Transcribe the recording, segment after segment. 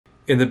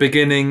In the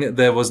beginning,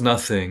 there was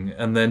nothing,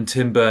 and then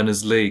Tim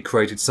Berners-Lee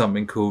created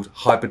something called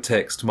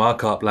hypertext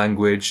markup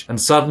language,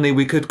 and suddenly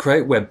we could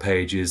create web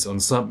pages on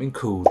something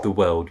called the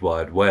World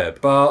Wide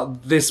Web.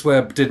 But this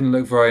web didn't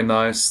look very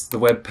nice, the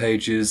web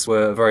pages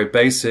were very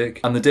basic,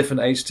 and the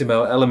different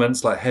HTML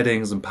elements like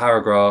headings and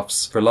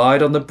paragraphs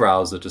relied on the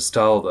browser to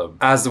style them.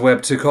 As the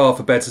web took off,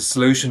 a better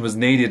solution was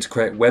needed to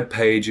create web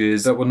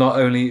pages that were not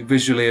only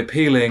visually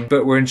appealing,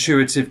 but were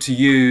intuitive to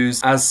use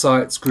as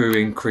sites grew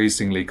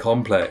increasingly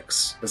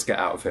complex. Let's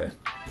get out of here.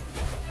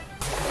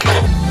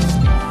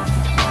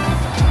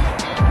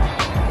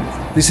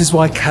 This is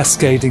why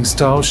cascading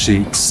style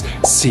sheets,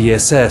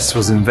 CSS,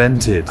 was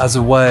invented as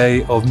a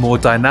way of more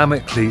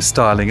dynamically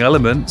styling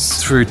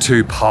elements through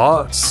two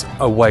parts,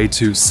 a way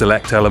to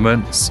select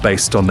elements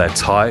based on their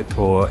type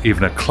or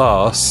even a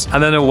class,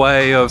 and then a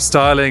way of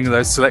styling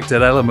those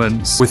selected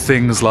elements with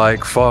things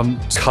like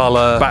font,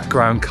 color,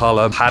 background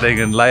color, padding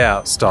and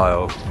layout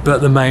style. But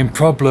the main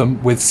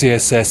problem with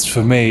CSS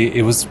for me,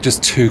 it was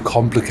just too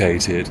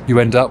complicated. You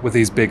end up with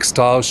these big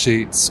style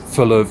sheets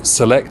full of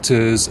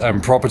selectors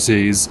and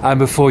properties,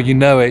 and before you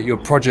know it, your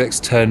project's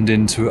turned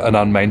into an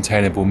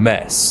unmaintainable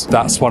mess.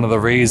 That's one of the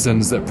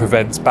reasons that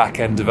prevents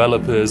back-end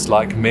developers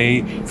like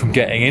me from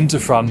getting into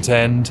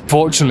front-end.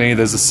 Fortunately,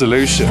 there's a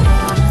solution.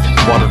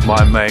 One of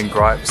my main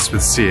gripes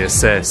with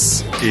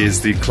CSS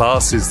is the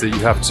classes that you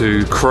have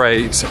to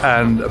create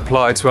and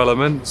apply to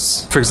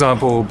elements. For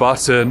example,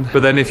 button,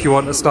 but then if you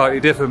want a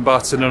slightly different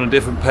button on a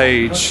different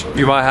page,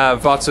 you might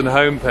have button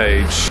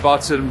homepage,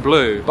 button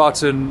blue,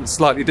 button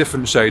slightly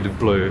different shade of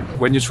blue.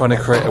 When you're trying to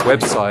create a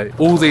website,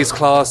 all these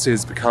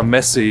classes become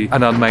messy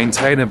and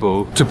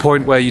unmaintainable to a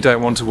point where you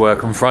don't want to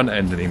work on front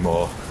end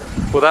anymore.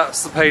 Well,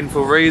 that's the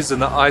painful reason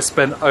that I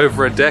spent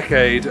over a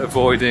decade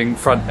avoiding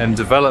front-end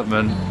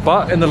development.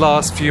 But in the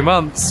last few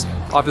months,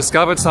 I've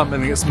discovered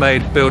something that's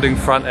made building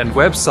front-end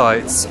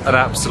websites an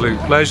absolute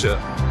pleasure.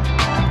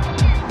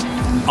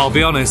 I'll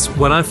be honest,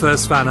 when I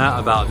first found out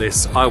about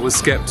this, I was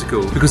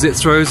skeptical because it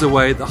throws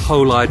away the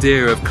whole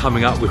idea of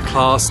coming up with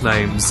class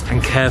names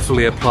and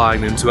carefully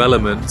applying them to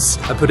elements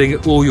and putting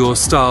all your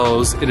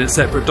styles in a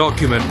separate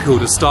document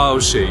called a style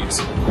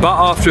sheet. But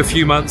after a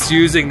few months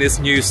using this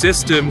new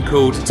system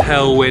called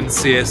Tellin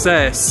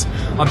CSS,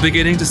 I'm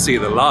beginning to see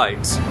the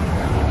light.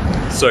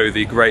 So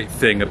the great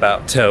thing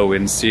about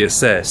Tellin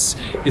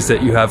CSS is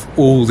that you have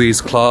all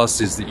these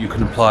classes that you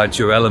can apply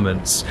to your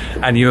elements,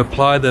 and you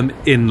apply them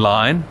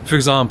inline. For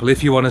example,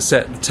 if you want to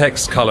set the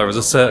text color as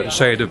a certain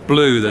shade of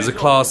blue, there's a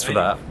class for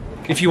that.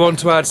 If you want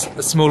to add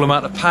a small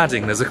amount of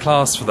padding, there's a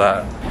class for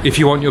that. If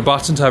you want your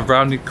button to have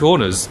rounded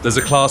corners, there's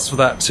a class for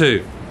that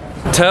too.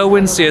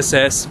 Tellin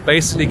CSS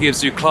basically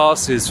gives you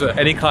classes for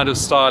any kind of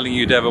styling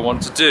you'd ever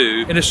want to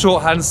do in a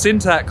shorthand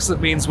syntax that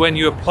means when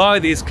you apply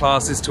these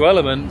classes to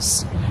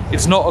elements,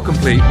 it's not a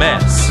complete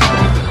mess.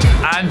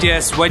 And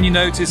yes, when you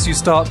notice you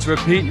start to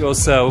repeat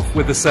yourself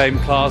with the same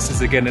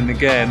classes again and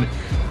again,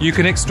 you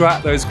can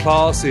extract those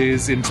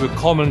classes into a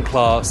common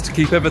class to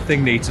keep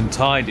everything neat and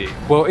tidy.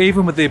 Well,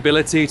 even with the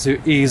ability to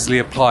easily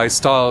apply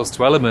styles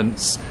to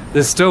elements,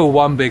 there's still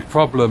one big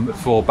problem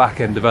for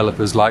back-end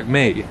developers like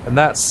me, and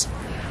that's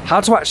how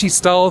to actually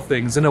style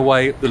things in a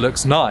way that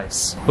looks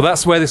nice. Well,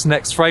 that's where this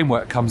next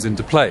framework comes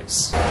into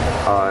place.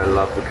 I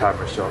love the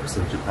camera shots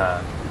in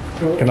Japan.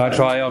 Can I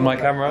try on my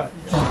camera?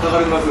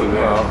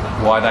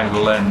 Well, wide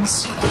angle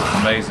lens,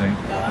 amazing.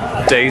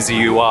 Daisy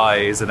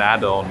UI is an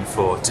add-on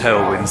for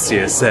Tellin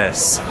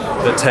CSS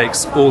that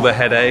takes all the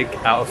headache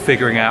out of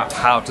figuring out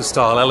how to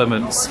style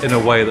elements in a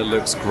way that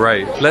looks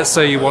great. Let's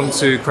say you want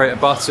to create a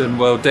button,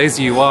 well,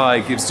 Daisy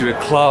UI gives you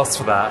a class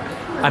for that,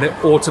 and it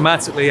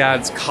automatically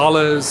adds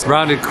colors,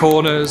 rounded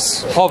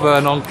corners, hover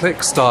and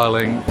on-click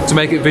styling to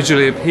make it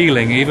visually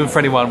appealing even for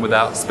anyone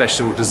without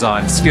special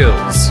design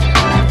skills.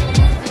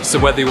 So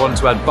whether you want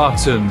to add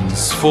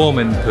buttons, form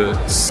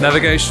inputs,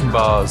 navigation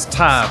bars,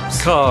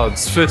 tabs,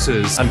 cards,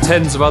 footers, and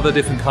tens of other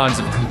different kinds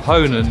of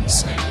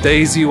components,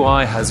 Daisy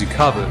UI has you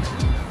covered.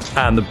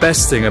 And the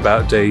best thing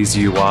about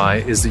Daisy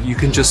UI is that you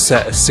can just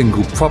set a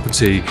single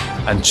property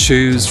and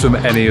choose from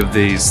any of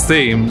these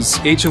themes,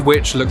 each of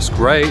which looks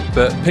great,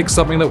 but pick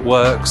something that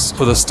works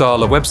for the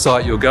style of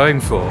website you're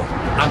going for.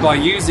 And by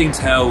using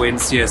Tellin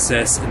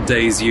CSS and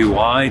Daisy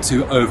UI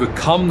to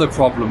overcome the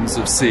problems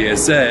of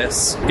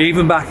CSS,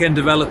 even back-end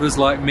developers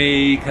like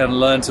me can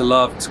learn to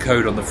love to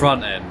code on the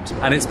front end.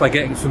 And it's by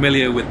getting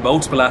familiar with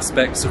multiple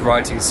aspects of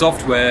writing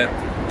software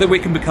that we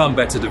can become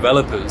better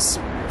developers.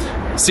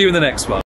 See you in the next one.